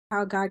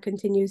how God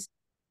continues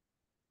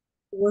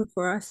work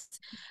for us.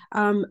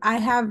 I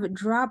have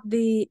dropped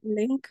the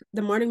link,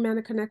 the Morning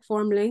Manna Connect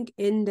form link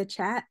in the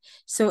chat.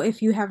 So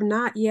if you have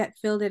not yet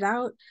filled it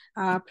out,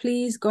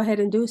 please go ahead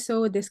and do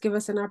so. This gives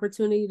us an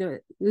opportunity to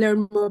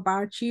learn more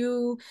about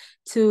you,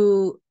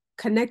 to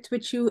connect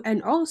with you,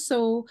 and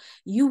also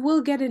you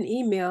will get an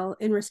email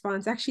in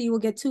response. Actually, you will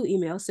get two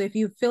emails. So if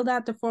you filled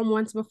out the form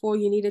once before,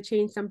 you need to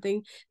change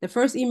something, the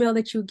first email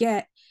that you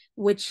get,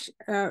 which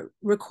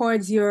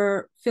records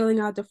your filling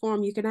out the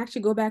form, you can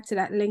actually go back to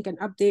that link and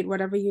update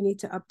whatever you need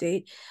to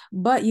update.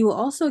 But you will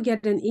also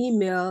get an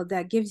email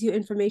that gives you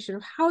information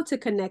of how to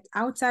connect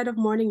outside of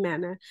Morning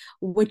Manna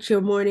with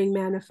your Morning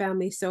Manna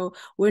family. So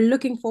we're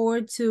looking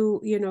forward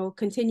to,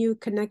 continue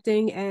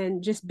connecting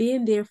and just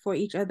being there for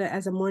each other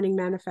as a Morning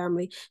Manna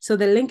family. So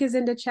the link is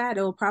in the chat.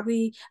 It will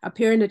probably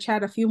appear in the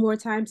chat a few more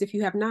times. If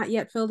you have not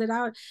yet filled it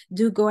out,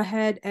 do go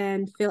ahead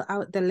and fill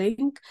out the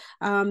link.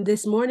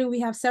 This morning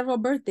we have several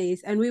birthdays,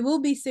 and we will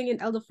be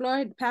singing Elder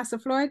Floyd, Pastor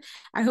Floyd.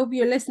 I hope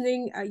you're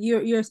listening.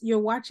 You're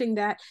watching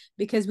that,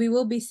 because we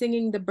will be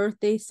singing the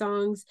birthday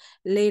songs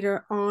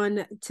later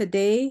on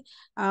today,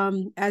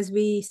 as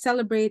we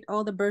celebrate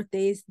all the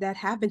birthdays that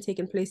have been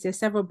taking place. There's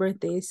several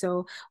birthdays,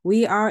 so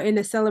we are in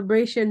a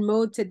celebration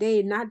mode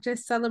today, not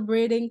just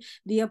celebrating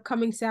the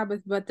upcoming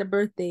Sabbath, but the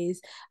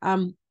birthdays.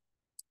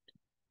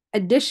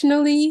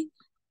 Additionally,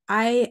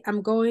 I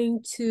am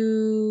going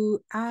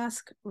to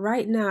ask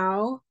right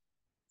now,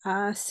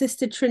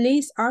 Sister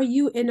Trinice, are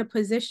you in a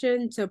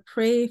position to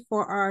pray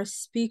for our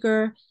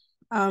speaker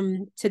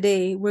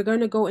today? We're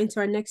going to go into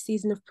our next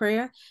season of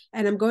prayer,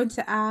 and I'm going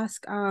to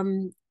ask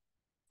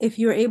if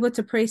you're able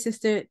to pray,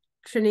 Sister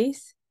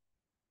Trinice,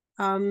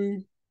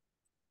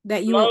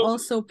 that you will Most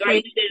also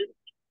pray. gracious.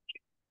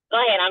 Go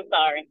ahead. I'm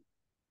sorry.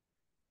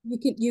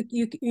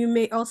 You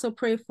may also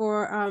pray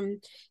for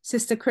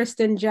Sister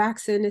Kristen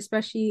Jackson,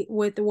 especially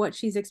with what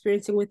she's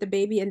experiencing with the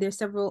baby, and there's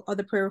several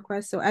other prayer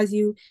requests. So as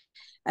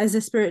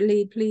the Spirit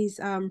lead,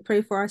 please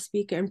pray for our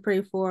speaker and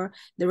pray for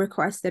the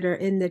requests that are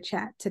in the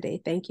chat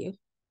today. Thank you.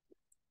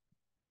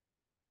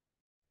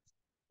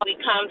 We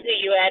come to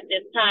you at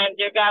this time,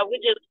 dear God.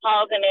 We're just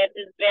pausing at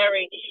this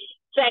very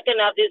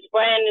second of this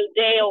brand new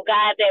day, oh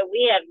God, that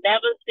we have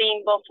never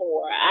seen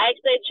before. I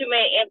ask that you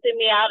may empty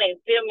me out and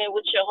fill me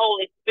with your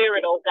Holy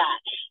Spirit, oh God.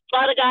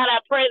 Father God, I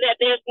pray that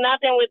there's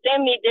nothing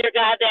within me, dear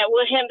God, that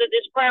will hinder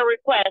this prayer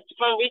request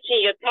from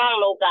reaching your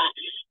throne, oh God.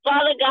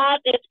 Father God,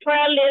 this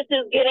prayer list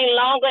is getting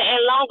longer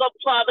and longer,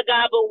 Father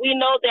God, but we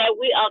know that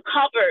we are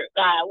covered,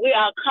 God. We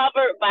are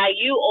covered by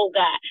you, oh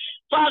God.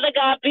 Father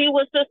God, be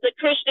with Sister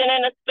Christian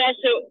in a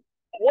special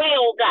way,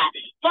 oh God.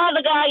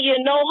 Father God, you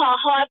know her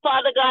heart,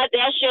 Father God.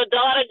 That's your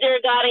daughter, dear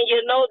God, and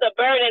you know the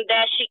burden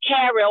that she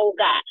carries, oh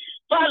God.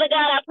 Father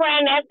God, I pray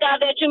and ask,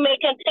 God, that you may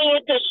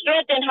continue to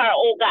strengthen her,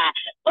 oh God.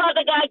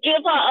 Father God, give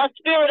her a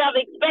spirit of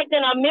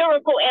expecting a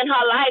miracle in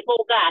her life,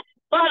 oh God.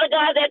 Father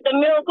God, that the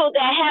miracle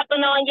that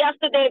happened on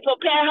yesterday,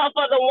 prepare her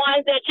for the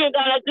ones that you're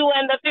going to do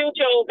in the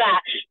future, oh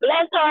God.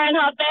 Bless her and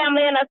her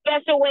family in a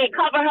special way.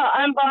 Cover her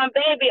unborn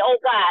baby, oh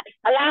God.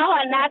 Allow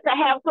her not to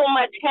have so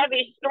much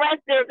heavy stress,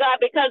 dear God,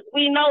 because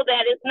we know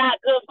that it's not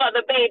good for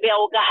the baby,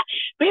 oh God.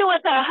 Be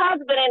with her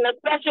husband in a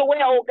special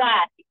way, oh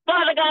God.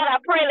 Father God, I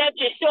pray that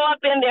you show up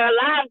in their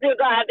lives, dear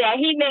God,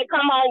 that he may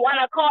come on one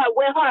accord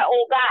with her,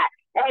 oh God.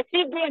 As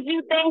she gives you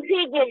things,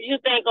 he gives you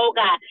things, oh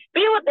God. Be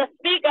with the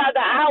speaker of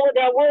the hour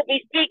that will be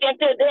speaking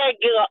to their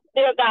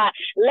dear God.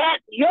 Let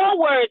your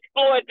words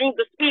flow through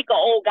the speaker,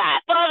 oh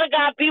God. Father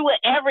God, be with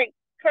every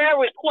prayer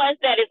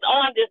request that is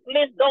on this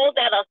list, those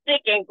that are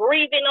sick and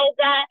grieving, oh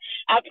God.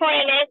 I pray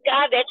and ask,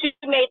 God, that you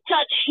may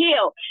touch,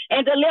 heal,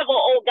 and deliver,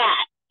 oh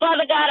God.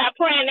 Father God, I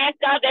pray and ask,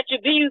 God, that you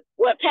be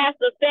with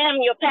Pastor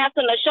Samuel, Pastor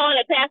LaShawn,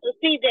 and Pastor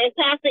CJ, and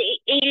Pastor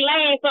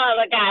Elaine,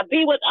 Father God.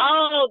 Be with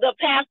all the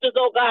pastors,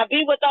 oh God.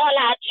 Be with all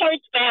our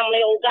church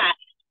family, oh God.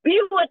 Be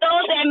with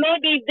those that may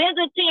be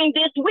visiting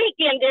this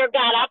weekend, dear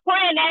God. I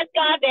pray and ask,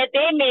 God, that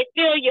they may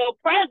feel your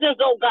presence,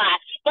 oh God,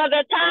 for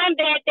the time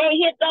that they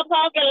hit the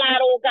parking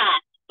lot, oh God.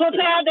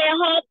 Prepare their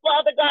hearts,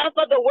 Father God,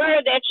 for the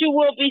word that you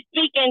will be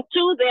speaking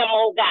to them,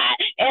 oh God,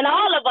 and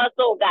all of us,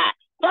 oh God.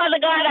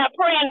 Father God, I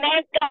pray and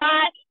ask,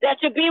 God, that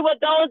you be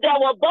with those that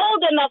were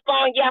bold enough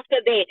on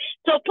yesterday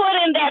to put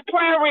in that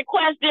prayer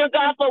request, dear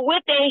God, for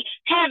what they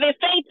having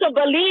faith to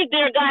believe,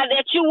 dear God,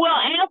 that you will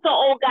answer,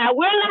 oh God.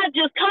 We're not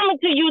just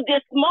coming to you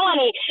this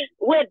morning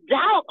with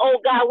doubt, oh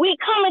God. We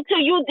coming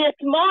to you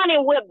this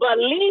morning with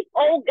belief,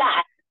 oh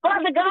God.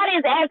 Father God,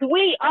 is as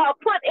we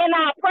put in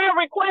our prayer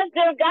request,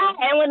 dear God,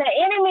 and when the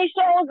enemy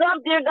shows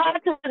up, dear God,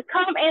 to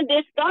come and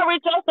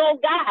discourage us, oh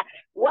God,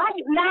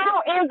 right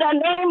now in the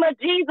name of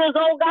Jesus,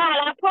 oh God,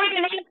 I pray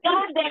and ask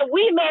God that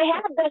we may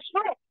have the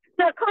strength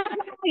to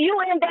come to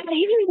you and that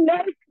he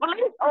may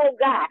fight, oh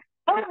God.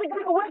 Father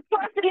God, we're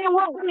trusting and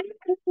we're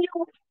believing in you,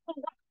 oh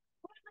God.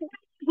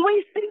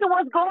 We see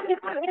what's going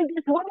on in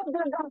this world,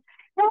 dear God.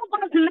 Help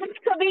us not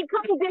to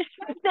become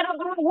distracted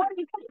about what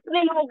is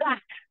happening, oh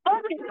God.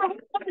 Father God,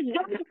 help us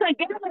join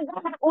together,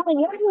 God, on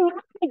one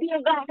mind,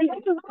 dear God.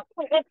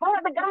 And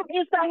Father God,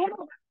 is to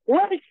help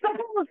We're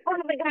souls,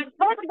 Father God.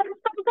 Father God,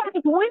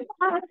 sometimes we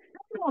are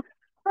souls.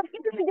 But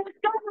you can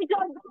discourage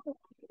us, God,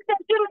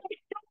 that you may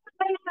show us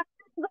in our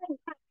lives, oh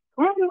God.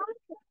 Remind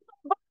us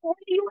of where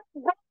you are,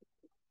 God.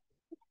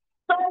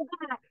 So,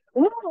 God,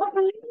 we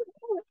believe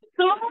in this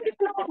morning,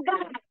 oh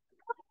God.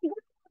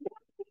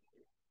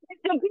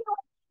 To be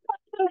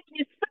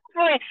is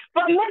suffering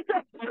from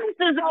mental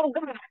illnesses, oh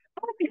God.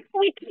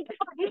 We keep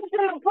forgetting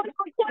the request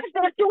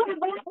that you have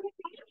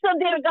answered,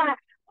 dear God.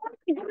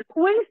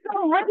 We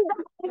surrender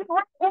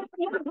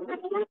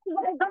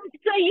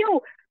to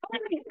you.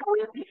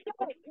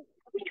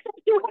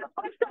 You have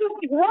us to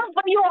make room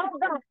for you, oh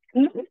God.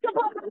 Not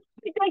supposed to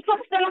take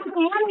trust in our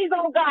monies,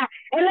 oh God.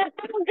 And the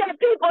things that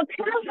people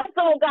tell us,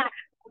 oh God.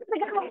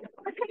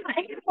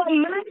 For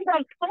mind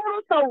of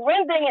total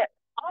surrendering it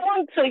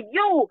all to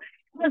you.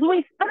 As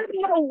we study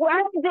your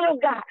word, dear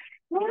God.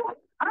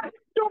 I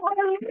still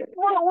believe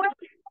what we're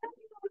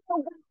studying,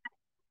 oh God.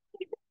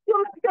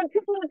 You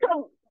continue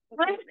to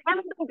bless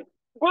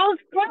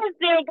Bruce Prince,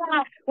 dear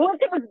God,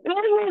 with his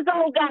business,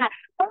 oh God.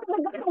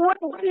 Father God,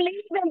 what we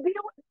leave and be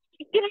with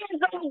the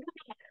kids, oh God.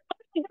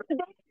 There's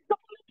so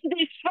many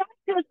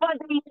distractions for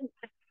them.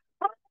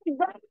 Father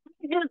God,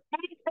 I just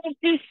ask that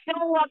you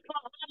show up for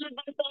all of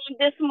us on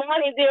this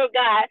morning, dear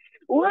God.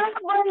 We're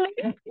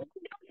believing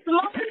this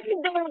morning,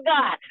 dear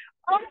God.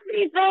 All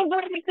these things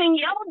we're in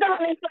your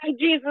darling son,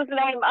 Jesus'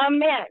 name.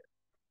 Amen.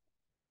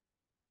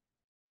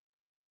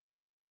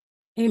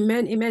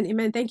 Amen, amen,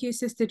 amen. Thank you,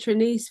 Sister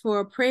Trinice,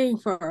 for praying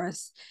for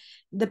us.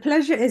 The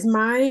pleasure is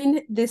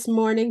mine this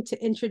morning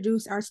to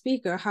introduce our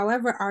speaker.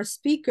 However, our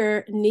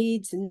speaker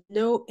needs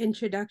no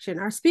introduction.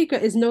 Our speaker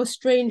is no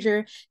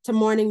stranger to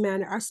Morning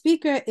Manna. Our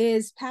speaker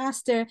is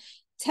Pastor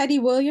Teddy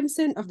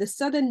Williamson of the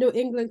Southern New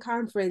England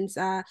Conference.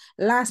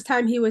 Last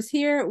time he was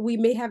here, we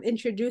may have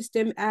introduced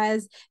him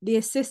as the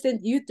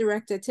Assistant Youth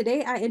Director.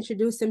 Today, I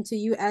introduce him to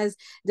you as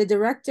the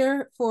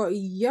Director for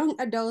Young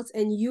Adults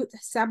and Youth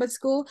Sabbath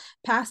School.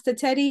 Pastor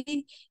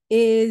Teddy,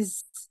 the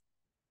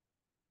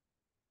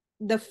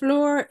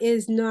floor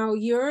is now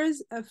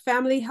yours.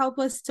 Family, help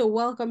us to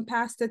welcome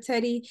Pastor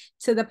Teddy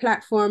to the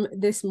platform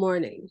this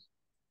morning.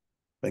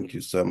 Thank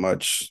you so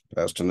much,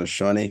 Pastor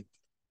Nashoni.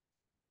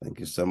 Thank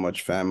you so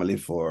much, family,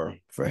 for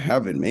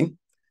having me.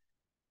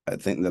 I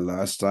think the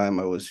last time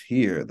I was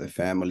here, the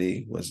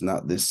family was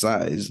not this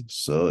size.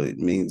 So it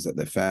means that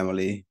the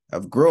family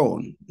have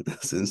grown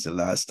since the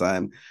last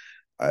time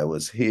I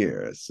was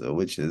here. So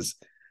which is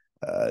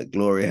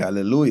glory,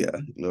 hallelujah,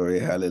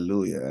 glory,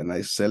 hallelujah. And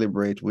I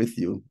celebrate with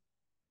you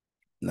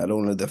not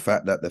only the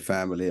fact that the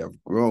family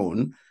have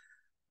grown,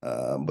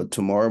 but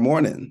tomorrow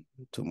morning,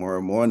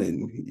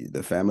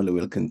 the family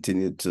will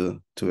continue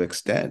to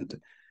extend,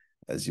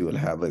 as you will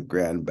have a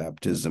grand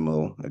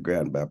baptismal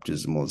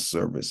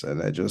service.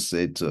 And I just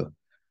say to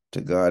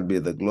God be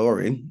the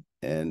glory,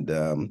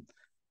 and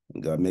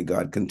may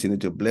God continue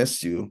to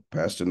bless you,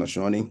 Pastor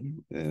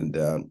Nashoni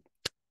and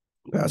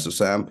Pastor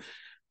Sam.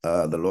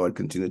 The Lord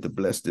continue to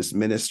bless this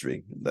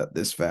ministry, that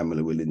this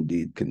family will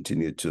indeed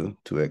continue to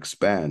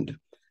expand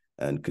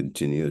and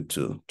continue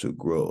to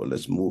grow.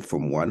 Let's move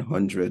from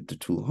 100 to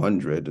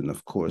 200, and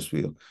of course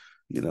we'll,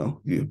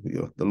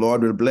 the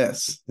Lord will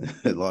bless.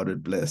 The Lord will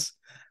bless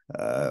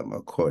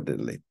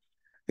accordingly.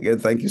 Again,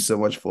 thank you so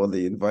much for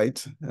the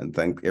invite, and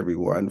thank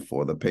everyone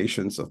for the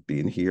patience of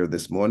being here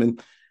this morning.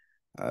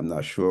 I'm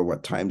not sure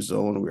what time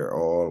zone we're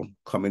all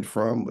coming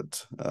from,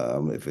 but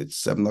if it's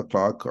 7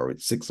 o'clock or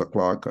it's 6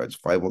 o'clock or it's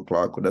 5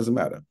 o'clock, it doesn't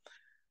matter.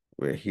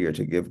 We're here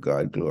to give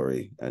God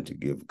glory and to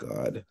give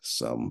God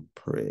some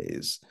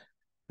praise.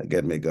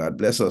 Again, may God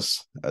bless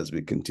us as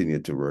we continue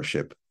to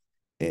worship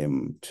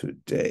Him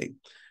today.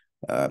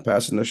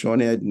 Pastor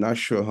Nashoni, I'm not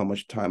sure how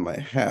much time I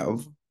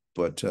have,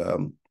 but I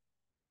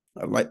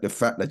like the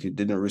fact that you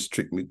didn't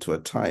restrict me to a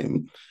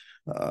time.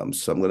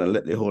 So I'm going to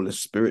let the Holy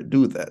Spirit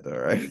do that, all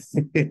right?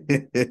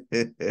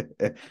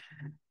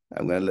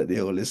 I'm going to let the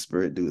Holy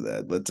Spirit do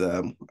that. But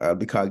I'll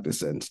be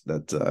cognizant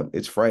that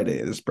it's Friday,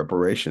 it's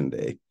preparation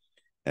day,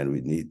 and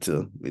we need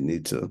to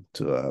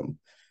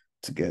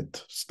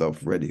get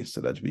stuff ready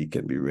so that we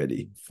can be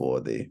ready for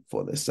the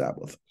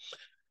Sabbath.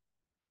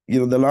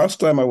 The last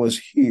time I was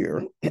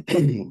here,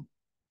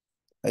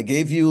 I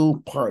gave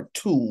you part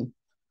 2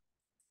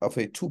 of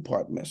a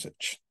 2-part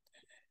message.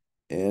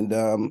 And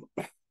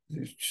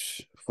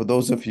for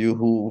those of you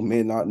who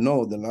may not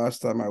know, the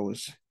last time I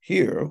was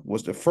here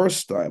was the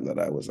first time that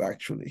I was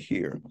actually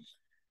here.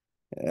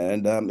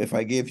 And if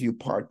I gave you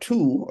part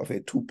 2 of a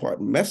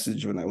 2-part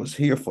message when I was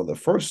here for the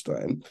first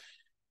time,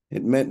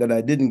 it meant that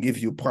I didn't give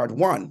you part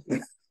 1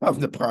 of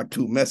the part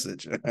 2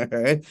 message. All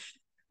right.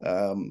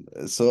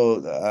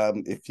 So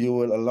if you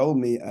will allow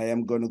me, I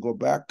am going to go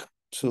back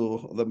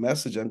to the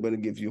message. I'm going to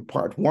give you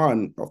part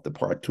 1 of the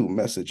part 2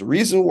 message. The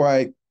reason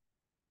why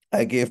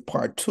I gave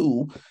part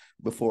 2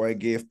 before I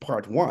gave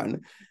part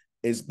 1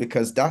 is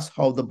because that's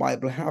how the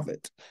Bible have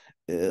it.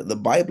 the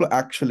Bible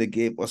actually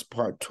gave us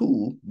part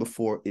two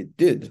before it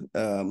did,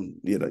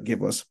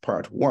 give us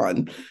part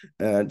one.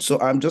 And so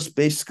I'm just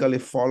basically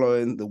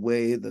following the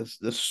way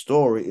the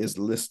story is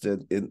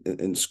listed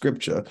in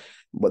scripture.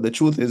 But the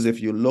truth is,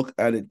 if you look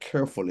at it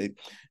carefully,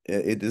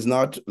 it is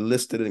not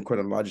listed in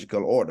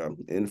chronological order.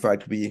 In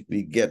fact,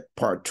 we get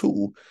part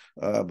two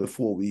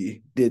before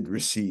we did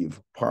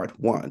receive part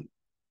one.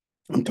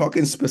 I'm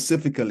talking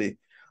specifically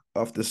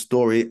of the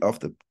story of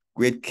the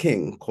great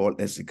king called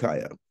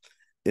Hezekiah.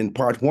 In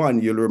part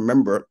one, you'll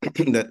remember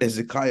that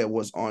Hezekiah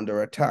was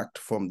under attack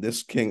from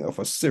this king of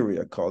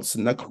Assyria called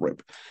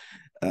Sennacherib.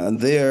 And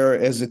there,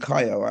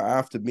 Hezekiah,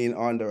 after being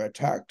under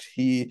attack,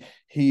 he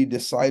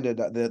decided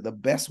that the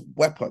best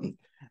weapon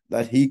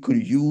that he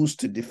could use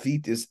to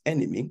defeat his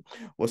enemy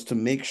was to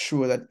make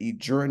sure that he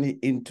journeyed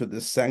into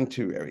the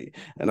sanctuary.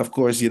 And of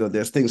course,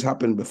 there's things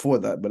happened before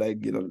that, but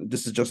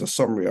this is just a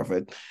summary of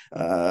it.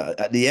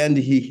 At the end,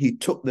 he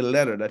took the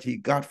letter that he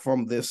got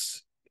from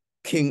this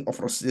king of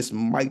this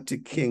mighty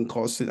king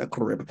called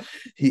Sennacherib.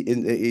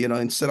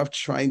 Instead of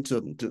trying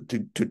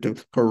to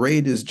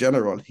parade his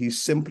general, he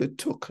simply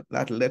took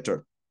that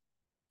letter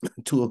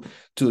to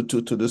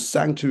the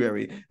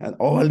sanctuary, and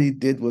all he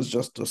did was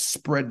just to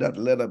spread that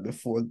letter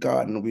before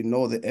God. And we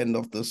know the end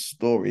of the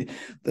story.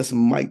 This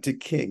mighty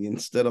king,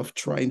 instead of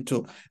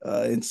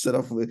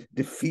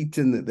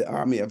defeating the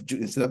army of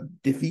Judah, instead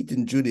of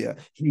defeating Judah,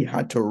 he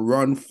had to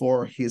run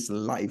for his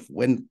life.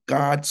 When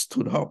God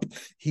stood up,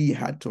 he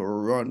had to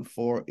run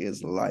for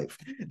his life.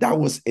 That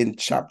was in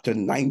chapter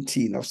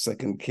 19 of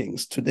 2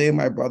 Kings. Today,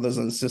 my brothers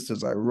and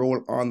sisters, I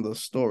roll on the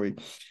story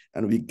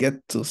and we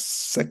get to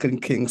 2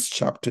 Kings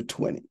chapter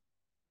 20.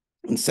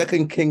 And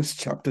 2 Kings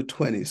chapter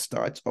 20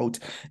 starts out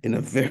in a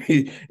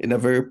very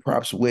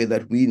perhaps way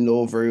that we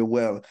know very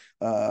well.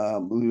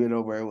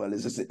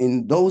 It's just,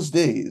 in those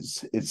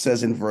days, it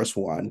says in verse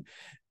 1,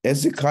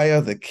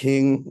 Hezekiah the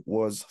king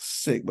was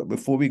sick. But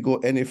before we go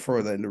any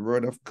further in the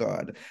word of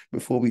God,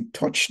 before we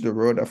touch the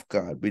word of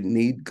God, we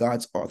need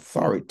God's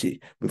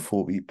authority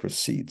before we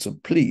proceed. So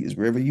please,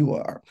 wherever you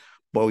are,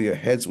 bow your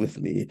heads with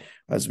me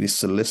as we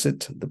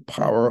solicit the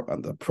power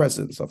and the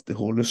presence of the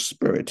Holy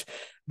Spirit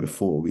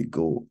before we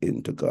go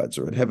into God's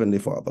word. Heavenly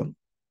Father,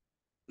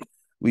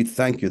 we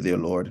thank you, dear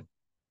Lord,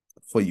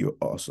 for your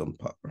awesome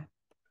power.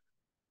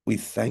 We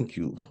thank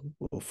you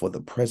for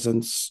the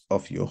presence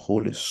of your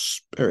Holy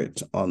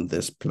Spirit on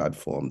this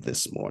platform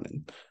this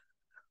morning.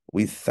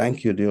 We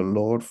thank you, dear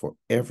Lord, for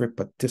every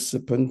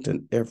participant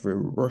and every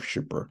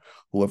worshiper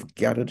who have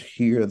gathered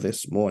here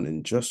this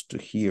morning just to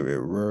hear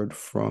a word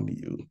from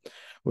you.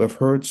 We have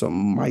heard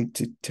some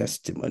mighty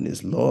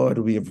testimonies. Lord,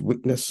 we have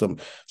witnessed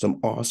some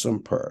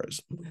awesome prayers.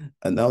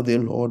 And now, dear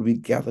Lord, we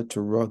gather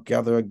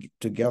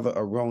together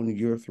around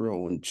your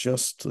throne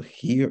just to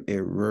hear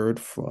a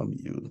word from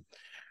you.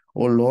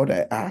 Oh, Lord,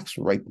 I ask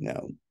right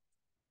now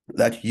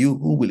that you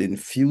who will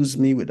infuse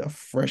me with a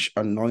fresh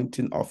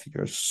anointing of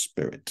your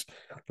spirit,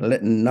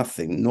 let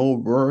nothing, no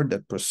word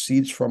that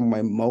proceeds from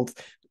my mouth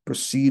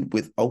proceed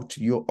without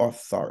your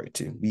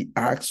authority. We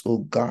ask, oh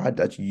God,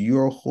 that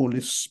your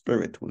Holy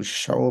Spirit will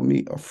shower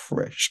me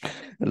afresh.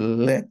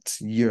 Let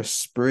your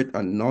spirit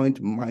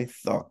anoint my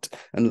thought,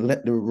 and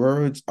let the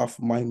words of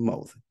my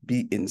mouth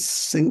be in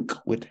sync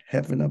with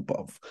heaven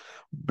above.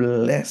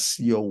 Bless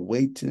your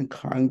waiting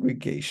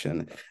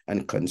congregation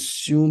and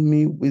consume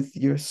me with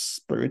your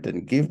spirit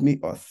and give me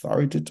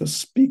authority to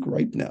speak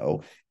right now.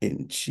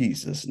 In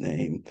Jesus'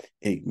 name,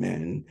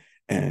 amen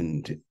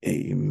and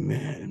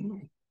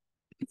amen.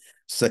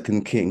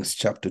 2 Kings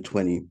chapter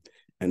 20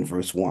 and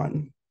verse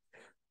 1.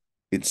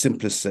 It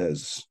simply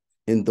says,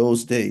 in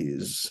those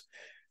days,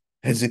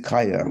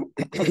 Hezekiah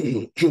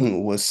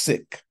was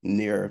sick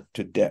near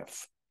to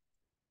death.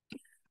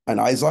 And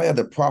Isaiah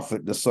the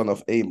prophet, the son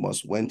of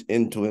Amos, went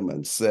into him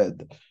and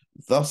said,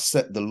 thus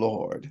said the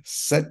Lord,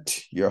 set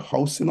your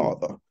house in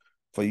order,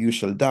 for you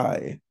shall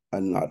die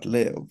and not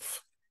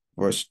live.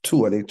 Verse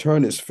 2, and he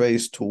turned his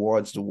face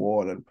towards the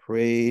wall and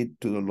prayed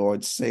to the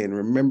Lord, saying,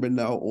 remember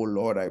now, O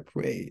Lord, I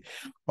pray,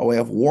 how I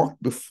have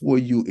walked before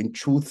you in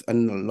truth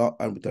and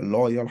with a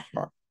loyal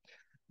heart,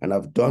 and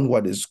I've done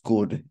what is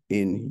good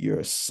in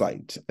your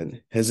sight.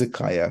 And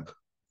Hezekiah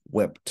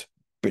wept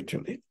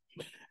bitterly.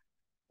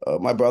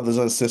 My brothers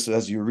and sisters,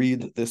 as you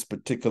read this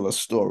particular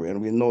story,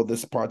 and we know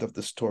this part of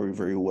the story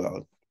very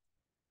well,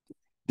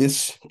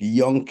 this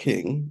young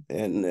king,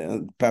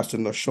 and Pastor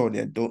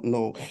Noshoni, I don't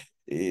know,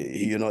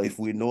 if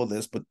we know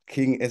this, but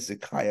King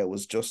Hezekiah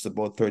was just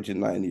about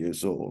 39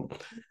 years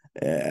old.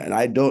 And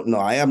I don't know,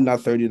 I am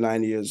not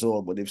 39 years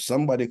old, but if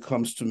somebody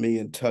comes to me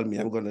and tell me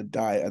I'm going to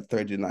die at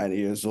 39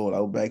 years old,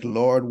 I'll be like,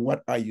 Lord,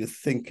 what are you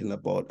thinking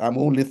about? I'm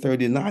only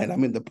 39.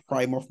 I'm in the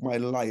prime of my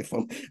life.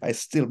 I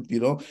still,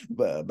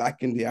 but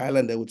back in the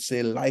island, they would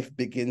say life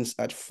begins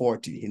at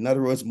 40. In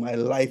other words, my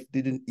life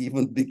didn't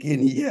even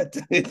begin yet.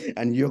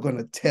 And you're going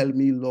to tell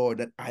me, Lord,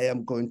 that I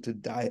am going to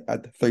die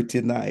at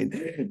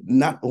 39.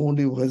 Not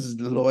only was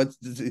the Lord,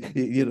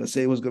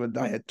 say he was going to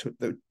die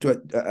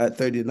at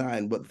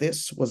 39, but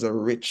this was was a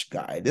rich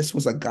guy. This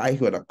was a guy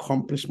who had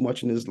accomplished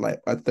much in his life.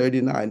 At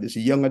 39, this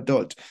young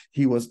adult,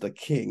 he was the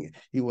king.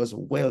 He was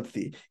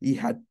wealthy. He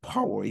had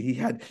power. He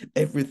had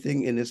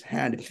everything in his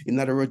hand. In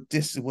other words,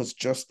 this was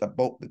just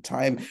about the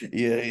time,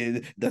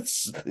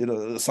 that's,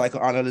 the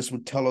psychoanalysts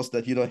would tell us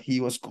that,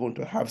 he was going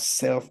to have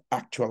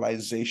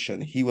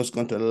self-actualization. He was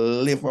going to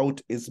live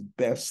out his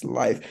best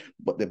life.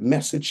 But the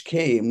message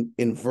came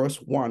in verse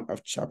 1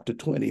 of chapter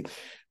 20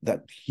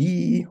 that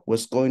he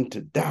was going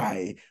to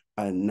die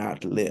and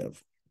not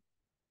live.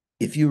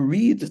 If you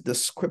read the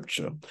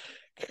scripture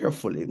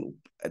carefully,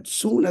 as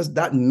soon as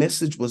that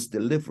message was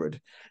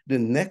delivered, the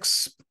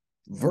next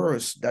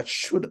verse that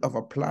should have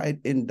applied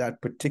in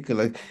that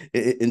particular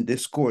in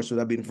this course would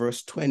have been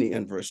verse 20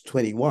 and verse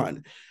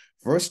 21.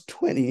 Verse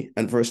 20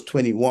 and verse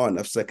 21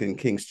 of 2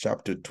 Kings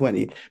chapter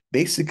 20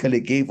 basically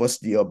gave us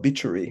the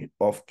obituary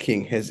of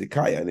King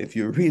Hezekiah. And if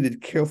you read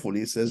it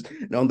carefully, it says,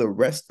 now the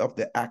rest of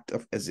the act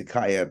of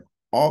Hezekiah,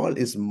 all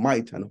his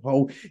might and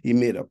how he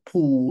made a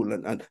pool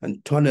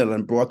and tunnel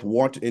and brought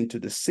water into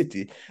the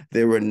city,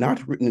 they were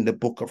not written in the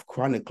book of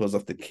Chronicles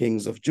of the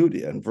kings of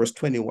Judah. And verse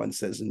 21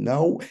 says,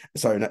 no,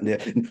 sorry, not there.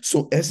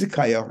 So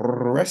Hezekiah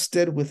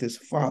rested with his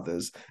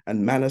fathers,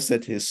 and Manasseh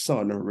his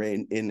son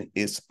reigned in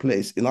his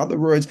place. In other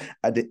words,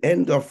 at the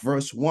end of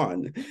verse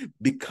 1,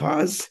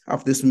 because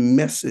of this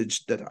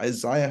message that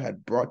Isaiah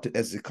had brought to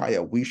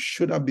Hezekiah, we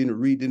should have been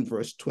reading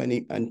verse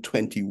 20 and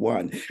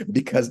 21,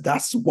 because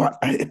that's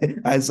what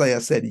Isaiah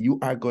said, you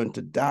are going to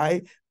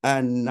die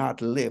and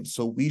not live.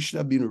 So we should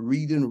have been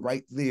reading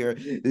right there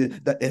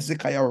that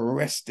Hezekiah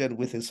rested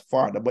with his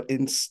father. But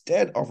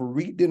instead of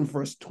reading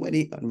verse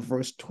 20 and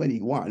verse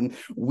 21,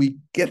 we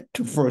get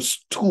to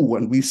verse 2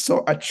 and we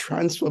saw a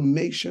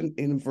transformation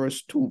in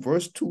verse 2.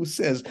 Verse 2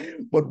 says,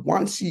 but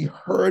once he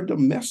heard the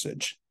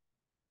message,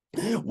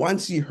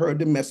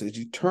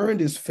 he turned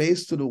his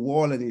face to the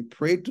wall and he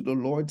prayed to the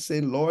Lord,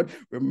 saying, Lord,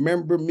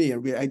 remember me.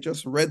 And I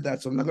just read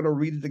that, so I'm not going to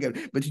read it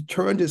again. But he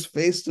turned his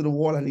face to the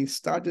wall and he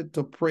started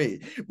to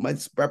pray. My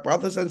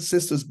brothers and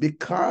sisters,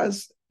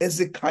 because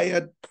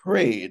Hezekiah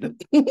prayed,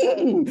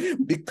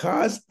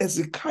 because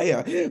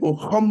Hezekiah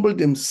humbled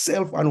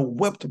himself and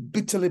wept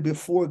bitterly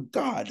before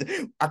God,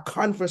 a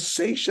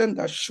conversation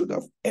that should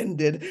have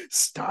ended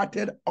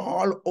started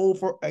all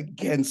over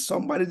again.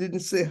 Somebody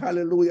didn't say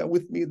hallelujah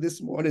with me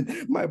this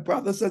morning. My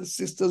brothers and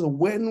sisters,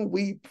 when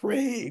we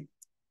pray,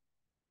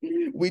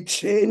 we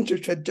change the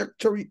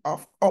trajectory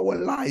of our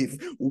life.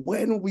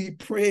 When we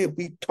pray,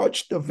 we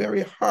touch the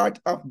very heart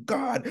of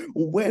God.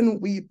 When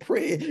we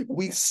pray,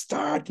 we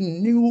start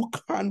new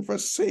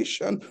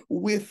conversation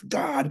with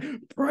God.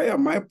 Prayer,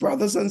 my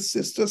brothers and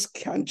sisters,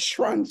 can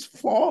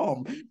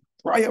transform.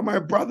 Prayer, my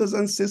brothers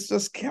and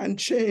sisters, can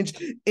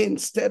change.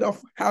 Instead of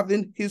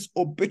having his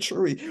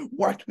obituary,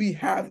 what we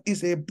have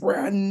is a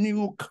brand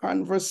new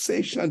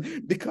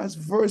conversation, because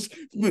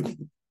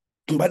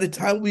by the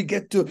time we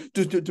get to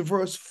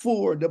verse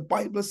 4, the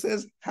Bible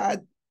says,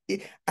 and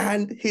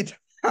it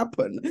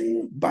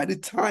happened. By the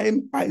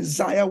time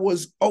Isaiah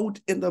was out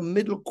in the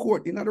middle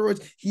court, in other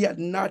words, he had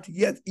not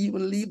yet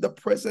even leave the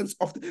presence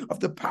of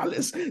the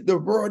palace, the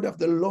word of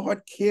the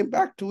Lord came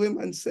back to him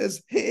and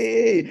says,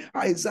 hey,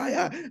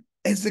 Isaiah,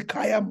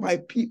 Hezekiah, my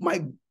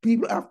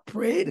people have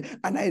prayed,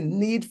 and I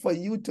need for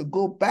you to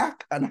go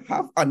back and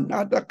have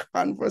another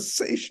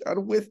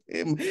conversation with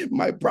him.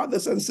 My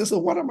brothers and sisters,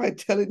 what am I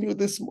telling you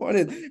this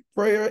morning?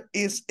 Prayer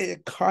is a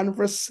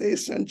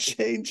conversation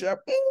changer.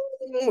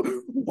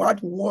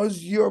 What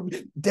was your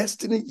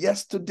destiny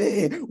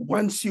yesterday,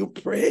 once you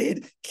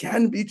prayed,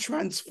 can be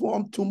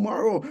transformed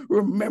tomorrow.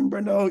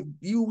 Remember now,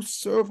 you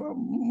serve a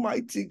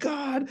mighty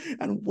God,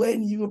 and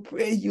when you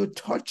pray, you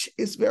touch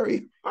his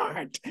very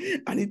heart,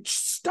 and it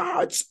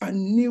starts a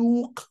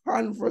new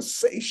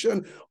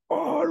conversation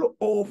all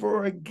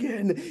over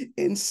again.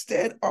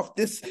 Instead of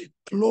this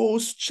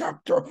closed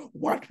chapter,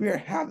 what we're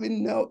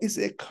having now is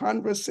a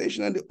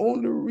conversation, and the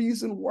only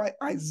reason why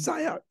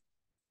Isaiah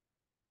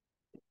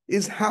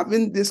is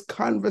having this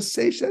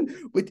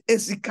conversation with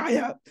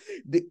Hezekiah,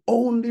 the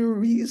only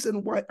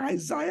reason why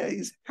Isaiah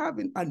is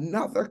having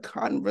another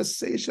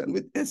conversation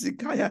with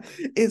Hezekiah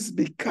is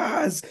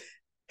because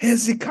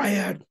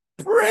Hezekiah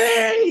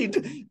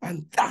prayed,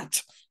 and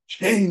that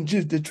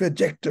changes the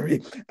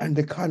trajectory, and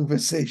the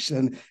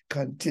conversation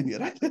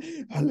continued.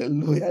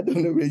 Hallelujah. I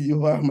don't know where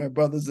you are, my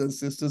brothers and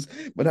sisters,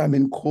 but I'm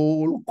in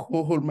cold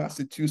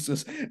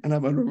Massachusetts, and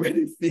I'm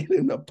already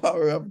feeling the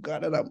power of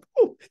God, and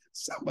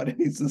somebody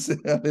needs to say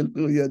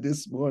hallelujah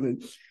this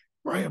morning.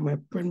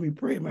 When we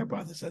pray, my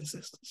brothers and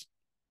sisters,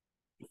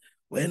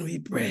 when we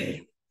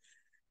pray,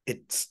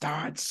 it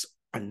starts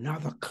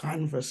another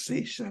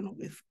conversation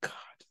with God.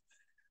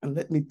 And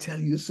let me tell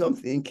you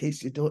something in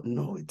case you don't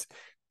know it.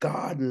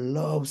 God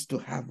loves to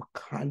have a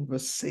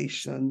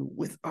conversation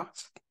with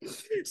us.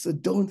 So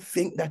don't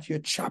think that your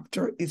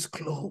chapter is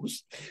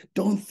closed.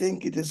 Don't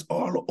think it is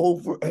all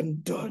over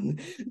and done.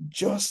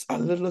 Just a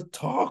little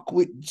talk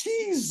with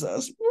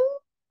Jesus.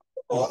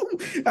 Oh,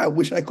 I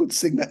wish I could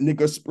sing that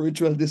nigger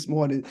spiritual this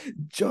morning.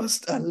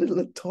 Just a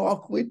little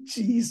talk with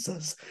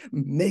Jesus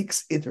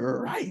makes it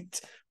right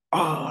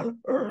all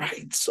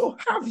right. So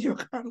have your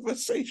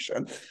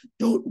conversation.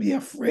 Don't be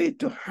afraid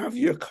to have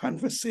your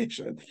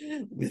conversation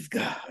with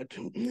God.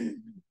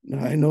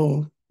 Now, I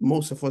know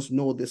most of us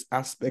know this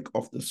aspect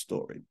of the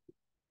story.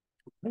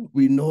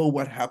 We know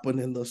what happened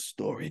in the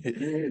story.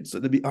 So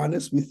to be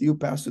honest with you,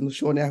 Pastor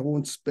Nashoni, I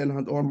won't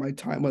spend all my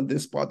time on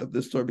this part of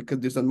the story because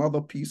there's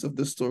another piece of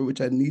the story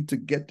which I need to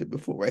get to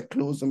before I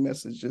close the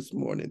message this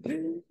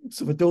morning.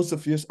 So for those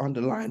of you on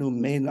the line who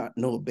may not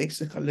know,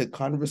 basically the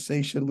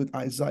conversation with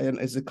Isaiah and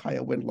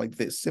Ezekiah went like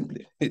this,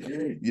 simply,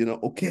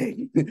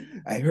 okay,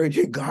 I heard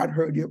you, God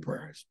heard your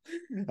prayers,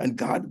 and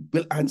God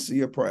will answer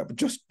your prayer. But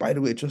just, by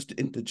the way, just to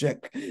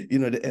interject,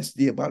 the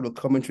SDA Bible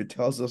commentary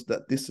tells us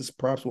that this is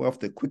perhaps one of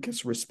the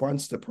quickest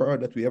response to prayer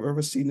that we have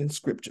ever seen in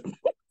scripture.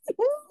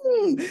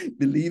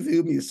 Believe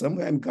you me,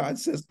 sometimes God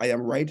says, I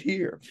am right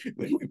here.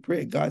 When we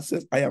pray, God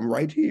says, I am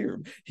right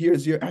here.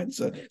 Here's your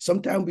answer.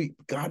 Sometimes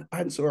God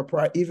answer our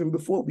prayer even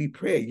before we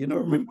pray.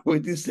 Remember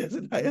what he says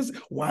in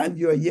Isaiah, while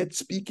you are yet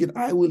speaking,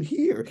 I will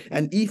hear.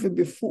 And even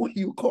before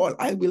you call,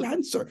 I will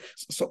answer.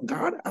 So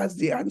God has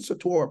the answer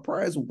to our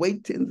prayers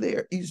waiting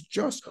there. He's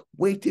just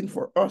waiting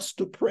for us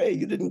to pray.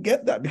 You didn't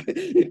get that.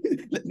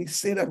 Let me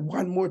say that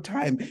one more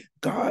time.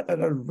 God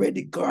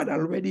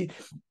already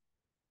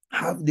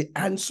have the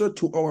answer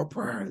to our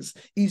prayers.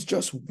 He's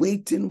just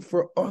waiting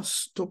for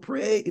us to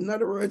pray. In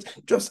other words,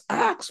 just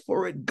ask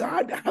for it.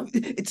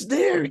 It's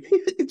there.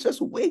 It's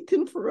just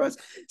waiting for us.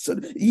 So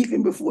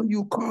even before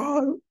you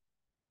call,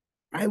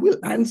 I will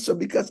answer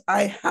because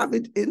I have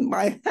it in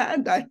my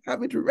hand. I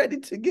have it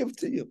ready to give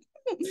to you.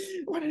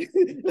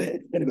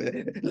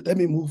 Anyway, let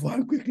me move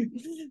on quickly.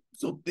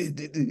 So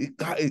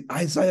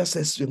Isaiah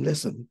says to him,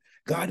 listen,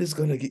 God is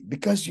going to get,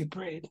 because you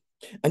prayed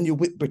and you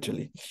wept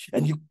bitterly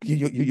and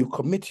you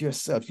commit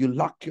yourself, you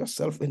locked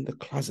yourself in the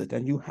closet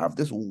and you have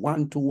this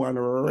one-to-one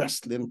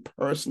wrestling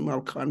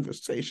personal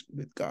conversation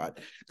with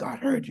God. God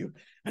heard you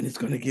and it's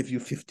going to give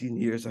you 15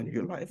 years on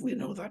your life. We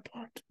know that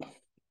part.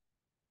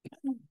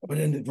 But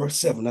then in verse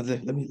 7,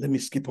 let me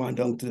skip on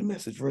down to the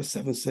message. Verse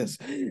 7 says,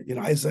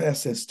 Isaiah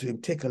says to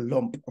him, take a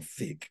lump of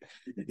fig,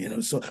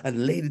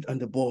 and laid it on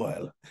the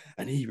boil,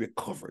 and he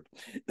recovered.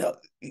 Now,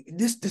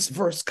 this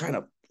verse kind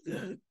of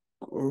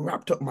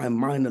wrapped up my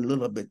mind a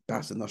little bit,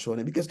 Pastor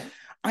Nashoni, because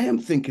I am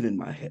thinking in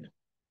my head,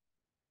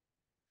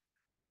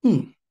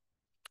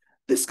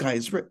 this guy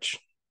is rich.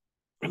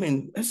 I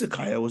mean,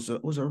 Hezekiah was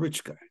a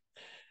rich guy.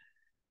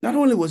 Not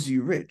only was he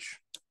rich,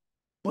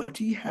 but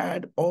he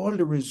had all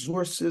the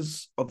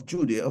resources of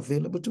Judea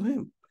available to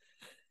him.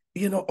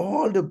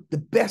 All the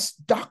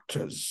best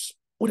doctors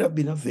would have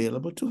been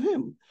available to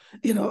him.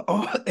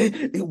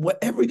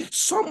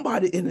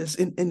 Somebody in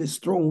his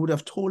throne would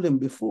have told him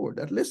before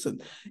that,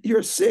 listen,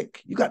 you're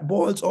sick, you got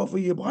boils all over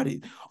your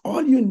body.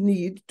 All you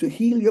need to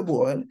heal your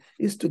boil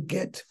is to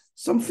get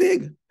some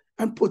fig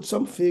and put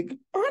some fig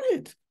on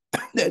it.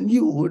 Then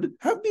you would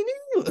have been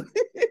healed.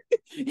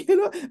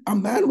 A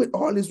man with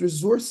all his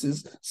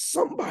resources,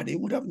 somebody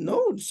would have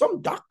known,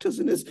 some doctors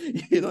in his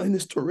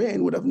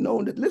terrain would have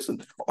known that,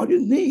 listen, all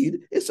you need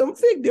is some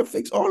fig. There are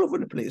figs all over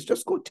the place.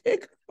 Just go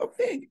take a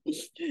fig.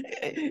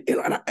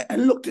 And I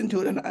looked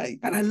into it and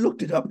I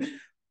looked it up.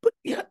 But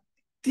yeah,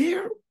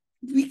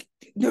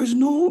 there's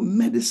no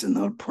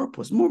medicinal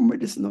purpose, more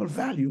medicinal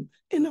value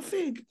in a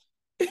fig.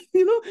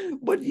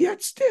 But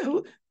yet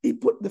still, he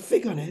put the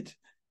fig on it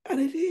and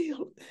it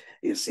healed.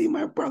 You see,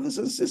 my brothers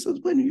and sisters,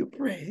 when you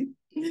pray,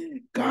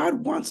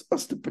 God wants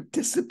us to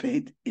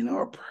participate in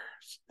our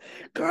prayers.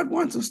 God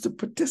wants us to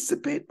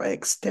participate by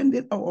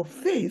extending our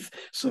faith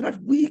so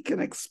that we can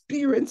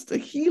experience the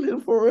healing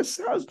for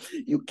ourselves.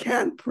 You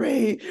can't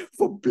pray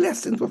for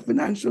blessing, for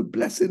financial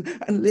blessing,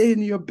 and lay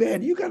in your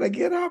bed. You got to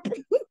get up.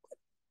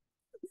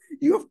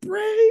 You have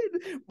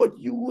prayed, but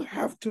you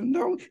have to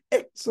now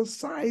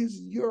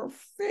exercise your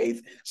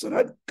faith so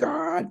that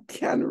God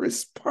can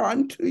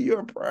respond to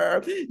your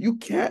prayer. You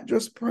can't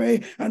just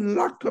pray and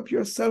lock up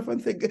yourself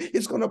and think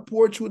it's going to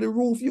pour through the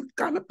roof. You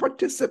got to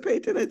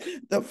participate in it.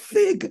 The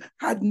fig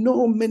had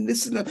no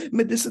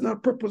medicinal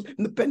purpose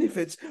and the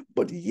benefits,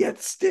 but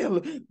yet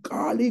still,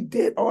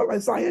 all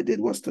Isaiah did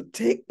was to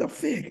take the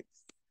fig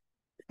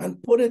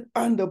and put it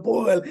on the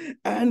boil,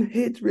 and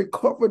it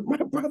recovered. My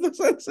brothers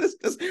and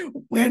sisters,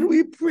 when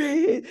we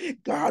pray,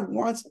 God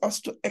wants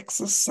us to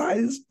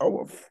exercise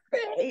our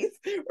faith.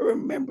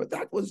 Remember,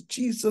 that was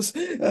Jesus'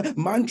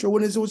 mantra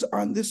when he was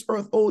on this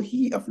earth. Oh,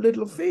 he of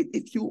little faith,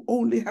 if you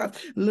only have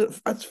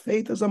as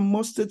faith as a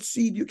mustard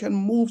seed, you can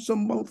move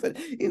some mountain.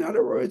 In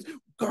other words,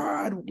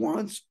 God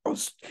wants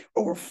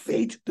our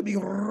faith to be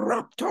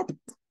wrapped up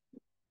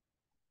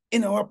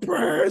in our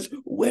prayers.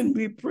 When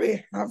we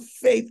pray, have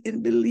faith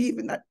in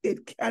believing that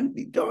it can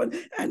be done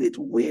and it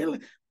will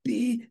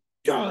be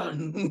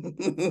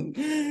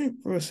done.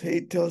 Verse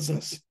 8 tells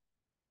us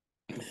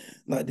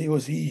that he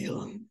was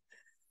healed.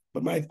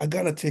 But I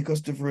gotta take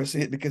us to verse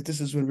 8 because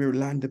this is when we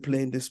land the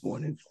plane this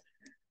morning.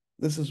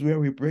 This is where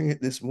we bring it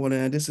this morning.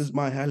 And this is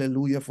my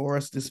hallelujah for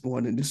us this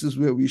morning. This is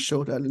where we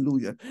shout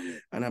hallelujah.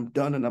 And I'm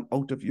done and I'm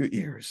out of your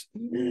ears.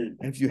 And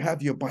if you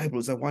have your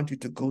Bibles, I want you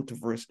to go to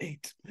verse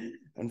 8.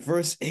 And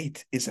verse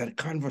 8 is a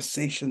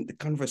conversation. The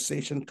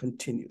conversation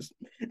continues.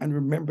 And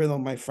remember, though,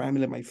 my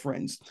family, my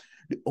friends,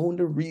 the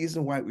only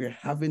reason why we're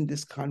having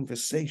this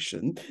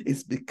conversation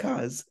is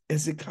because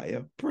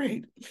Hezekiah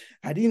prayed.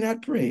 Had he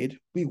not prayed,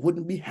 we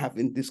wouldn't be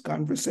having this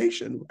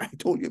conversation. I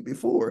told you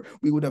before,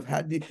 we would have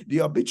had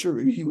the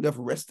obituary. He would have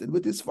rested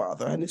with his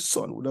father, and his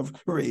son would have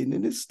reigned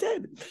in his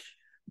stead.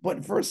 But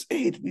verse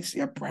 8, we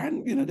see a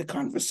brand, the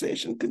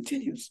conversation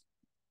continues.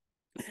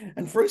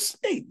 And verse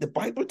 8, the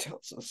Bible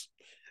tells us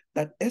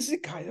that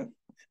Hezekiah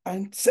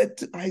and said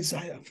to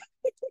Isaiah,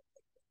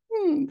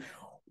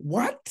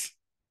 what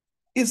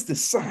is the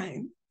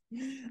sign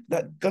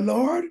that the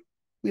Lord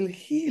will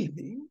heal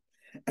me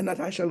and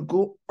that I shall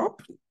go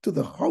up to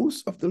the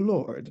house of the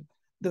Lord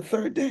the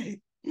third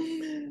day?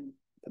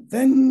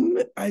 Then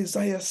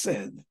Isaiah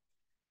said,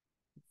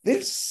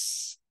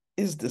 this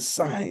is the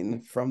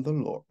sign from the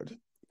Lord.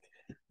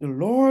 The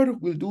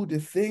Lord will do the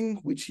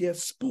thing which he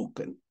has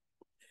spoken.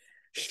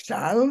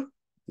 Shall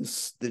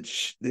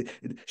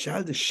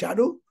the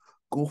shadow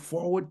go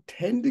forward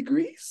 10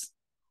 degrees,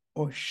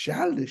 or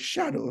shall the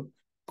shadow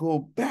go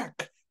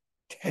back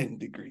 10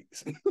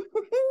 degrees?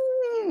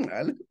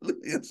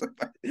 Hallelujah.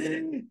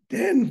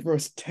 Then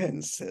verse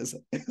 10 says,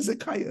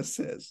 Hezekiah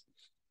says,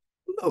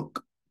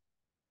 look,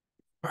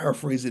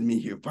 paraphrasing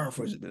me,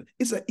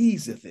 it's an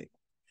easy thing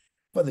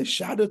for the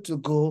shadow to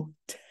go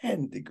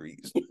 10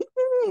 degrees.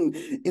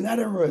 In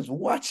other words,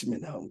 watch me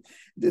now.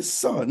 The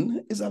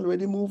sun is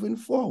already moving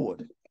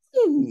forward.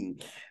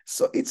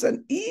 So it's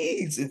an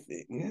easy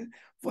thing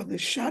for the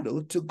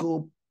shadow to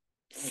go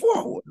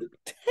forward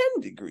 10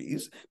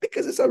 degrees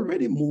because it's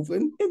already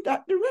moving in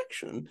that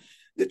direction.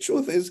 The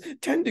truth is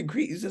 10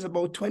 degrees is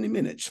about 20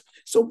 minutes.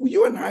 So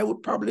you and I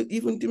would probably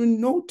even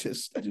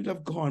notice that you'd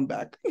have gone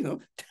back,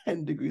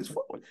 10 degrees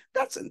forward.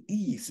 That's an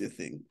easy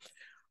thing.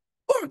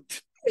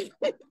 But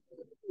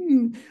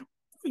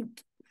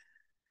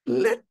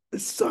let the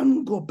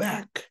sun go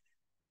back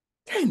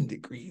 10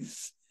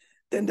 degrees.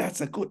 Then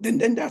that's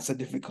a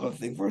difficult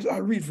thing. First,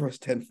 I'll read verse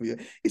 10 for you.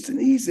 It's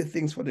an easy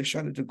thing for the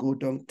shadow to go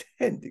down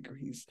 10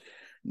 degrees.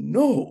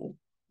 No,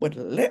 but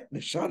let the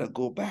shadow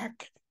go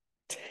back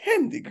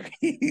 10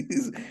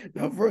 degrees.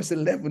 Now, verse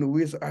 11,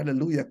 where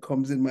hallelujah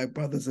comes in, my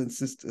brothers and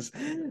sisters.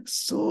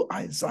 So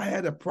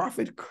Isaiah the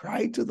prophet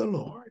cried to the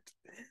Lord,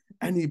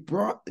 and he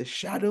brought the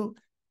shadow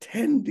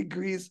 10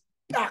 degrees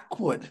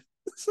backward,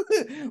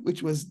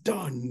 which was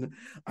done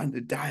on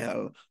the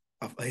dial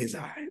of his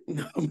eye.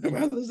 No, my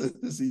brothers and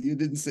sisters, you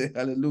didn't say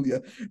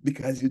hallelujah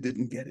because you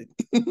didn't get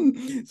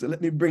it. So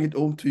let me bring it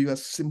home to you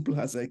as simple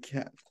as I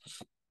can.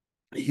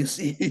 You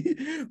see,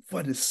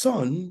 for the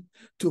sun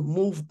to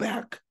move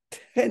back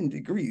 10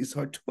 degrees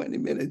or 20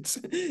 minutes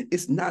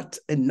is not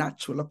a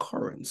natural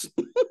occurrence.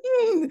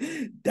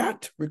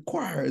 That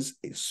requires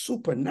a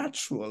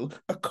supernatural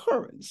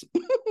occurrence.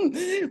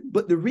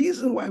 But the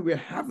reason why we're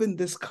having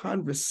this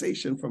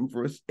conversation from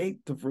verse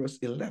 8 to verse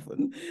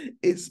 11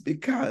 is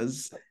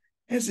because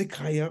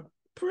Hezekiah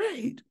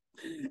prayed.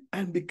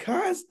 And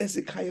because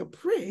Hezekiah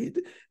prayed,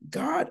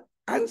 God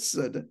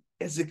answered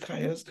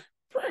Hezekiah's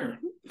prayer.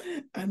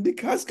 And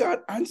because God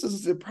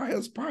answers the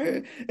prayers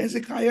prior,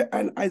 Hezekiah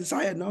and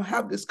Isaiah now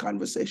have this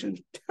conversation.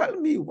 Tell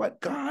me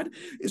what God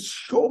is,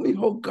 show me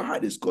how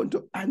God is going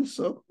to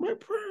answer my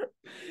prayer.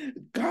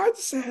 God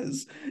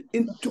says,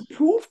 to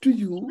prove to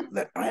you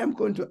that I am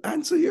going to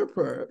answer your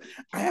prayer,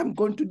 I am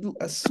going to do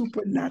a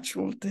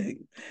supernatural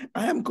thing.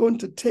 I am going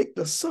to take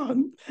the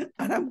sun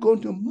and I'm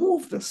going to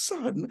move the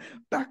sun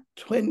back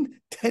 20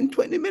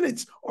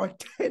 minutes or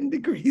 10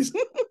 degrees.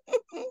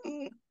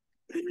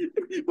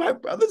 My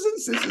brothers and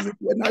sisters, if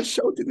you're not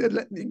shouting it,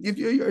 let me give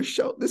you your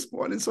shout this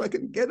morning so I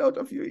can get out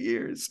of your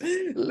ears.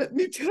 Let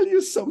me tell you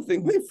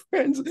something, my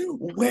friends.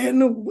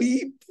 When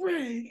we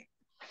pray,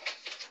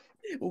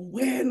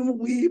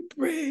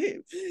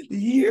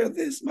 hear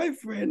this, my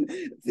friend,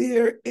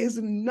 there is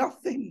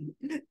nothing,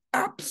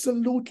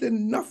 absolutely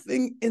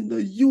nothing in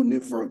the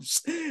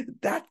universe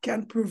that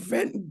can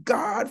prevent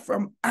God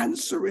from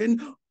answering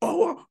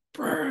our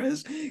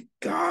prayers.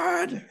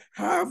 God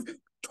have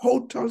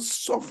total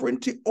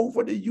sovereignty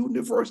over the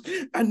universe,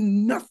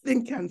 and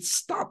nothing can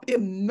stop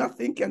him.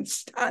 Nothing can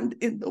stand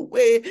in the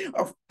way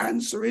of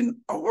answering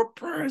our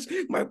prayers.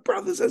 My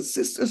brothers and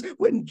sisters,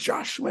 when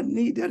Joshua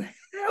needed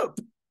help,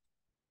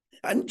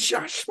 and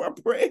Joshua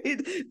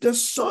prayed, the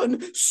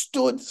sun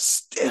stood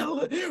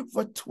still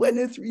for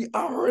 23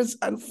 hours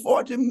and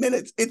 40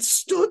 minutes. It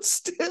stood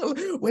still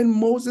when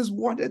Moses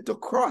wanted to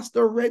cross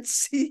the Red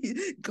Sea.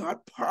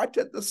 God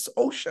parted the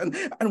ocean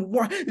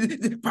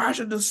and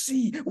parted the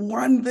sea,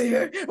 one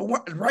there,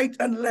 one right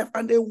and left,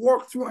 and they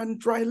walked through on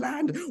dry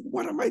land.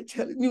 What am I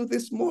telling you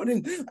this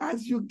morning?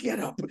 As you get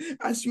up,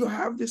 as you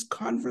have this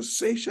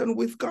conversation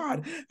with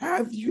God,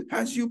 as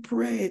you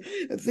pray,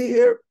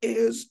 there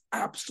is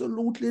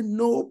absolutely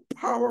no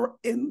power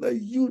in the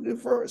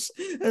universe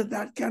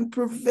that can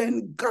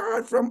prevent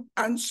God from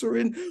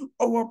answering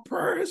our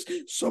prayers.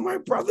 So my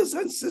brothers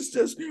and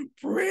sisters,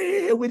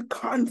 pray with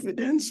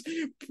confidence,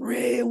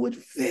 pray with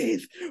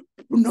faith.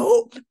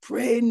 No,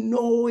 pray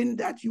knowing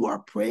that you are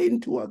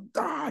praying to a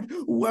God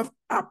who have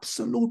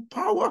absolute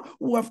power,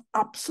 who have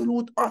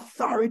absolute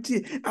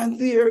authority, and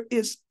there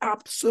is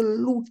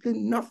absolutely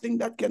nothing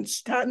that can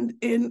stand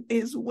in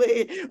his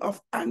way of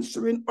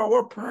answering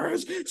our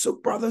prayers. So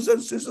brothers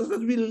and sisters, as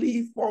we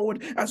leave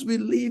forward, as we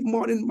leave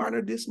Morning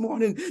Manna this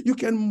morning, you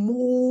can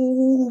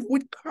move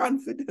with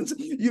confidence.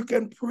 You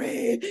can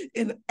pray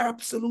in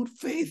absolute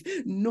faith,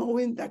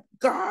 knowing that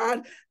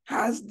God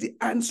has the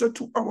answer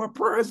to our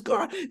prayers.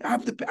 God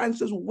have the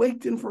answers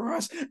waiting for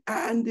us,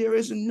 and there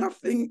is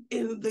nothing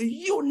in the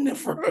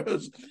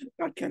universe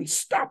that can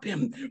stop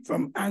him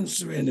from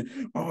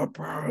answering our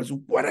prayers.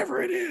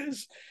 Whatever it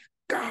is,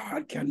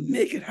 God can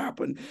make it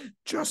happen.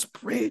 Just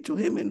pray to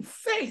him in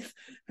faith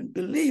and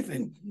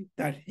believing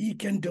that he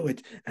can do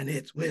it, and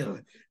it will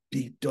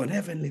be done.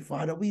 Heavenly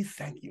Father, we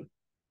thank you.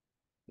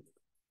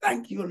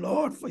 Thank you,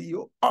 Lord, for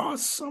your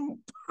awesome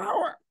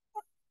power.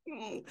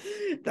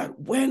 That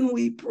when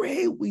we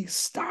pray, we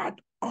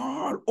start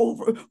all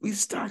over. We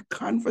start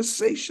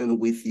conversation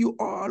with you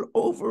all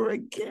over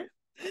again.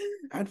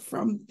 And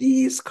from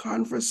these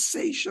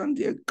conversations,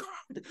 dear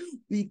God,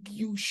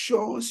 you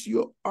show us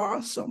your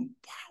awesome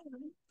power.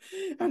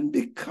 And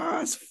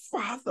because,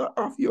 Father,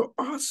 of your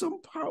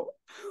awesome power,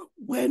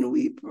 when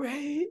we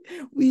pray,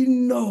 we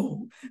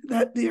know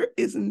that there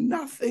is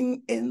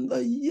nothing in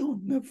the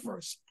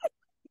universe,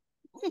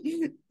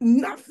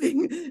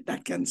 nothing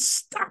that can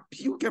stop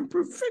you, can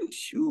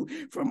prevent you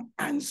from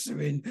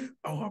answering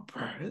our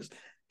prayers.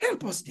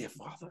 Help us, dear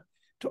Father,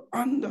 to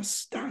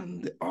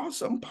understand the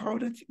awesome power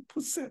that you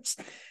possess.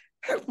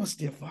 Help us,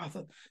 dear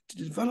Father, to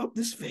develop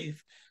this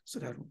faith so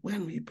that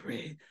when we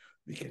pray,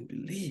 we can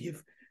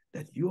believe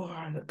that you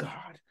are the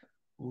God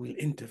who will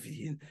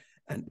intervene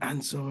and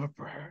answer our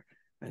prayer,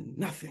 and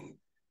nothing,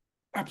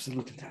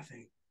 absolutely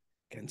nothing,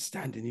 can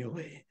stand in your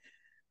way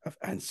of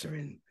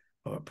answering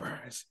our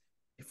prayers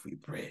if we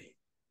pray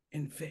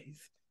in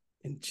faith.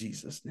 In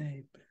Jesus'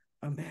 name,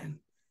 amen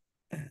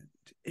and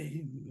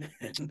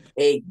amen.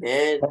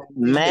 Amen.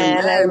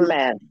 Man and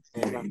man.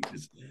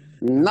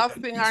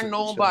 Nothing or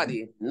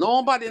nobody.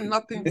 Nobody,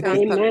 nothing can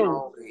stand in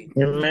our way.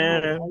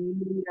 Amen.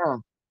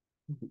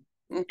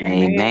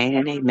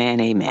 Amen, amen,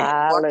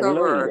 amen. What a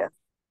word. Hallelujah.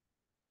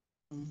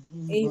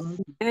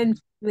 Amen.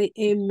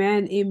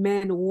 Amen.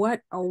 Amen.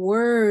 What a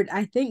word.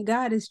 I think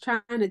God is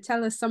trying to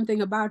tell us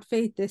something about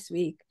faith this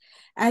week.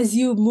 As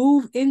you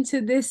move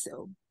into this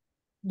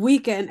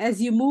weekend, as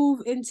you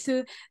move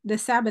into the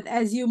Sabbath,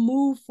 as you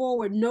move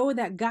forward, know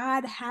that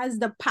God has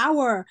the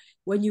power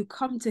when you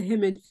come to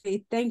him in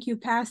faith. Thank you,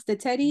 Pastor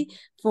Teddy,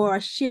 for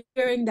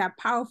sharing that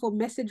powerful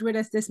message with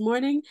us this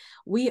morning.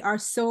 We are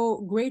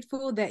so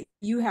grateful that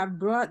you have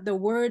brought the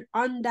word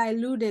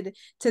undiluted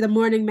to the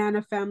Morning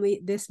Manna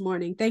family this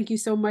morning. Thank you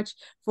so much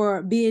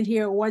for being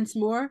here once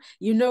more.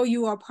 You know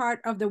you are part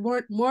of the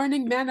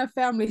Morning Manna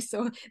family,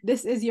 so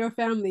this is your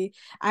family.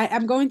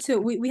 I'm going to,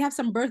 we have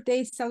some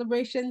birthday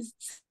celebrations,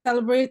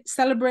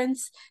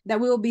 celebrants that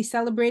we will be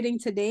celebrating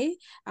today.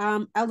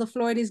 Elder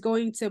Floyd is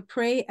going to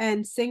pray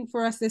and sing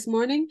for us this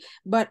morning,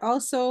 but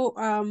also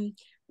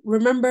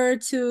remember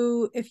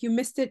to, if you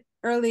missed it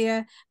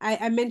earlier,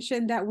 I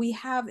mentioned that we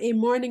have a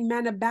Morning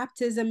Manna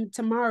baptism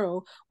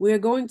tomorrow. We're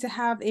going to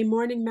have a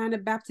Morning Manna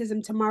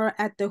baptism tomorrow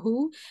at the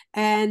Who,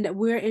 and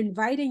we're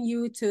inviting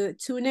you to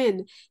tune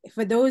in.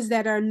 For those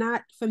that are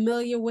not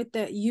familiar with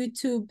the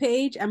YouTube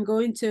page, I'm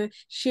going to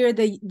share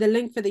the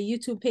link for the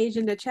YouTube page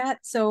in the chat,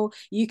 so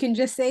you can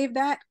just save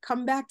that,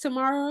 come back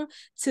tomorrow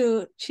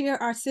to cheer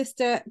our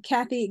sister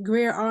Kathy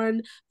Greer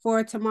on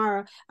for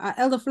tomorrow.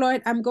 Elder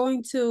Floyd, I'm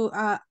going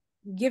to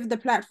give the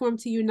platform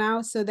to you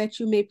now so that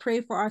you may pray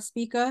for our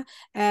speaker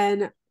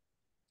and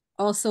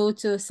also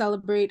to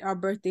celebrate our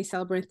birthday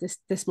celebrant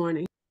this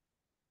morning.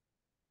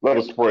 Let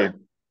us pray.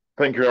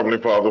 Thank you, Heavenly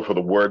Father, for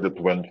the word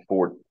that went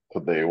forth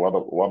today.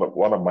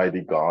 What a mighty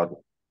God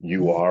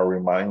you are.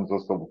 Reminds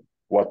us of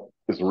what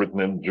is written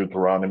in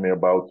Deuteronomy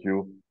about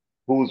you.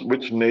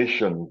 Which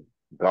nation,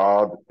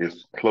 God,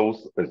 is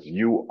close as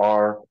you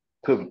are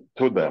to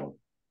them,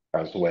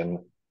 as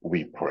when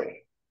we pray.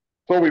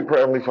 So we pray,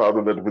 Heavenly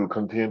Father, that we'll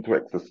continue to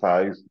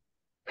exercise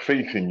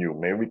faith in you.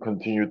 May we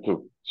continue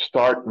to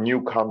start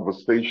new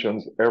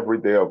conversations every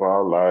day of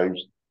our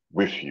lives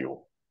with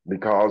you,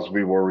 because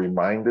we were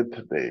reminded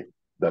today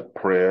that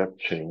prayer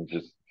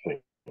changes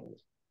things.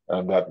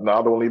 And that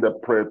not only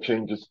that prayer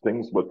changes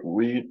things, but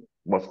we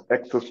must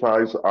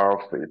exercise our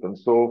faith. And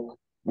so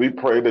we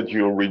pray that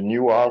you'll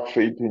renew our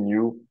faith in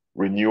you,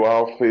 renew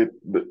our faith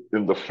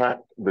in the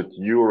fact that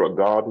you're a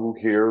God who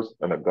hears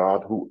and a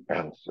God who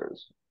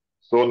answers.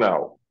 So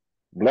now,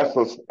 bless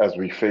us as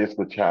we face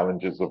the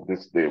challenges of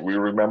this day. We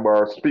remember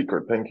our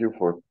speaker. Thank you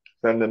for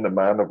sending the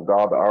man of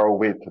God our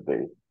way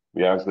today.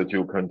 We ask that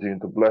you continue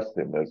to bless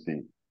him as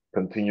he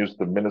continues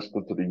to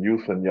minister to the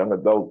youth and young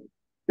adults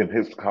in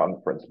his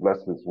conference. Bless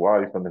his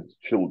wife and his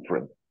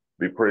children.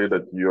 We pray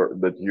that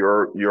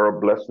your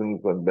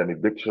blessings and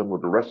benediction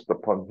would rest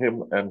upon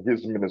him and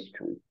his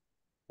ministry.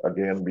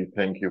 Again, we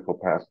thank you for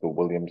Pastor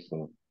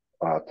Williamson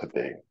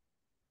today.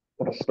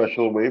 In a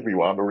special way, we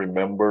want to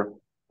remember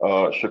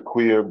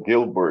Shaquia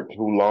Gilbert,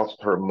 who lost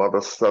her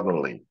mother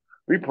suddenly.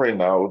 We pray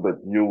now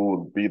that you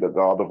will be the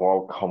God of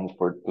all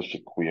comfort to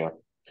Shaquia.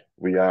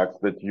 We ask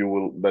that you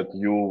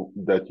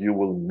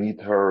will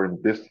meet her in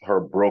this her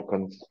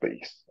broken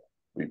space.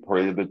 We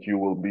pray that you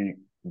will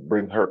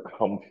bring her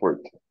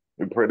comfort.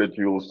 We pray that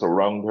you will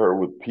surround her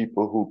with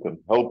people who can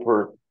help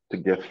her to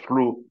get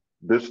through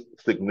this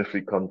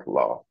significant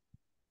loss.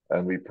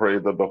 And we pray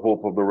that the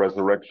hope of the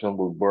resurrection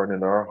will burn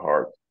in our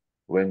hearts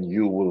when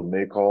you will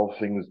make all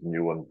things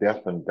new and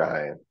death and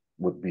dying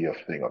would be a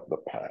thing of the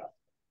past.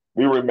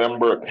 We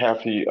remember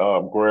Kathy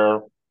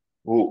Greer,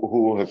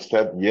 who has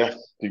said yes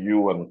to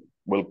you and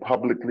will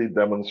publicly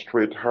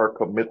demonstrate her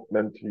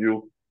commitment to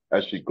you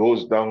as she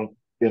goes down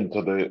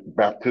into the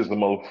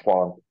baptismal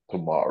font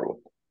tomorrow.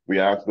 We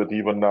ask that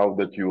even now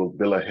that you will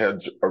build a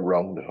hedge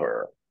around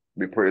her.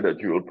 We pray that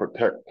you will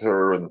protect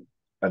her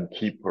and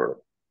keep her.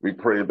 We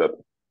pray that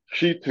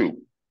she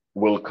too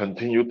will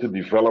continue to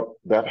develop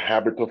that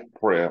habit of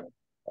prayer.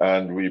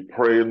 And we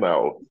pray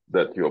now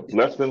that your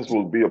blessings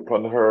will be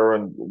upon her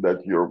and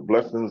that your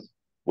blessings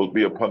will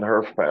be upon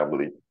her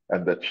family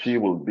and that she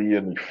will be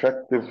an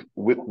effective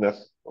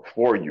witness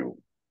for you,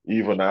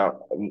 even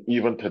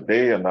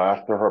today and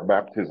after her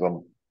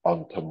baptism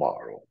on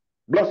tomorrow.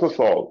 Bless us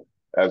all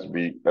as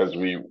we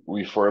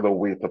further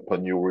wait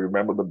upon you.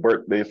 Remember the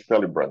birthday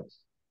celebrants,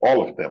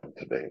 all of them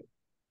today.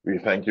 We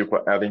thank you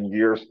for adding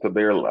years to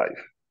their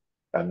life.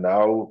 And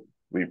now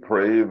we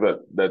pray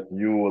that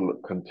you will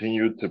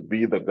continue to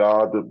be the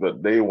God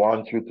that they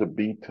want you to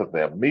be to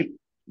them. Meet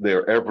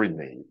their every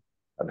need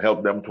and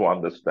help them to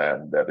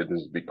understand that it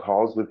is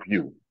because of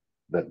you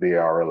that they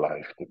are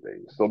alive today.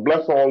 So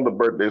bless all the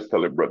birthday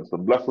celebrants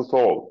and bless us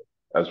all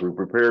as we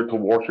prepare to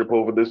worship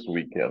over this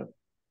weekend.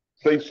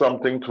 Say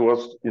something to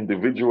us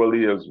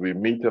individually as we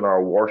meet in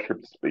our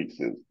worship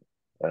spaces.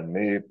 And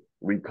may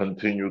we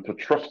continue to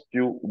trust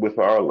you with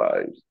our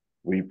lives.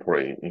 We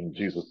pray in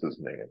Jesus'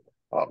 name.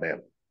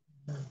 Amen.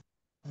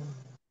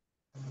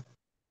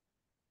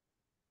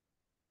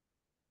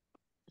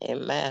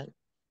 Amen.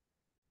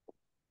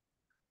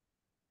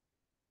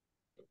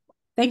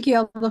 Thank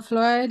you, Elder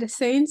Floyd.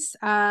 Saints,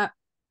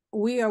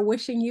 we are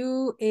wishing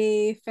you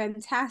a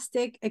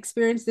fantastic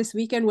experience this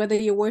weekend, whether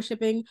you're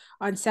worshiping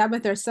on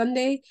Sabbath or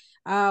Sunday.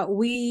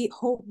 We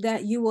hope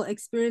that you will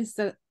experience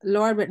the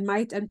Lord with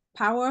might and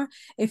power.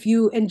 If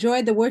you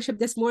enjoyed the worship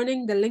this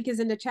morning, the link is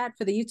in the chat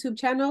for the YouTube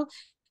channel.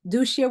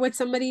 Do share with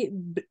somebody.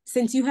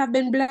 Since you have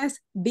been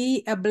blessed,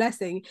 be a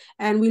blessing.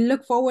 And we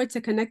look forward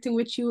to connecting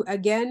with you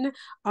again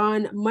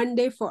on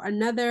Monday for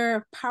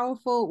another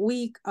powerful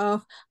week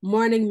of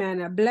Morning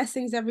Manna.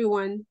 Blessings,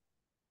 everyone.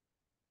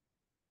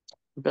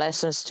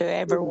 Blessings to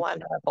everyone.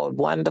 Have a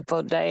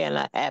wonderful day and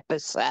a happy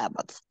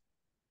Sabbath.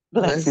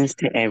 Blessings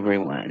to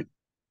everyone.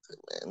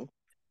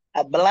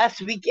 A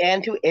blessed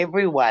weekend to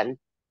everyone.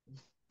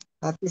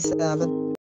 Happy Sabbath.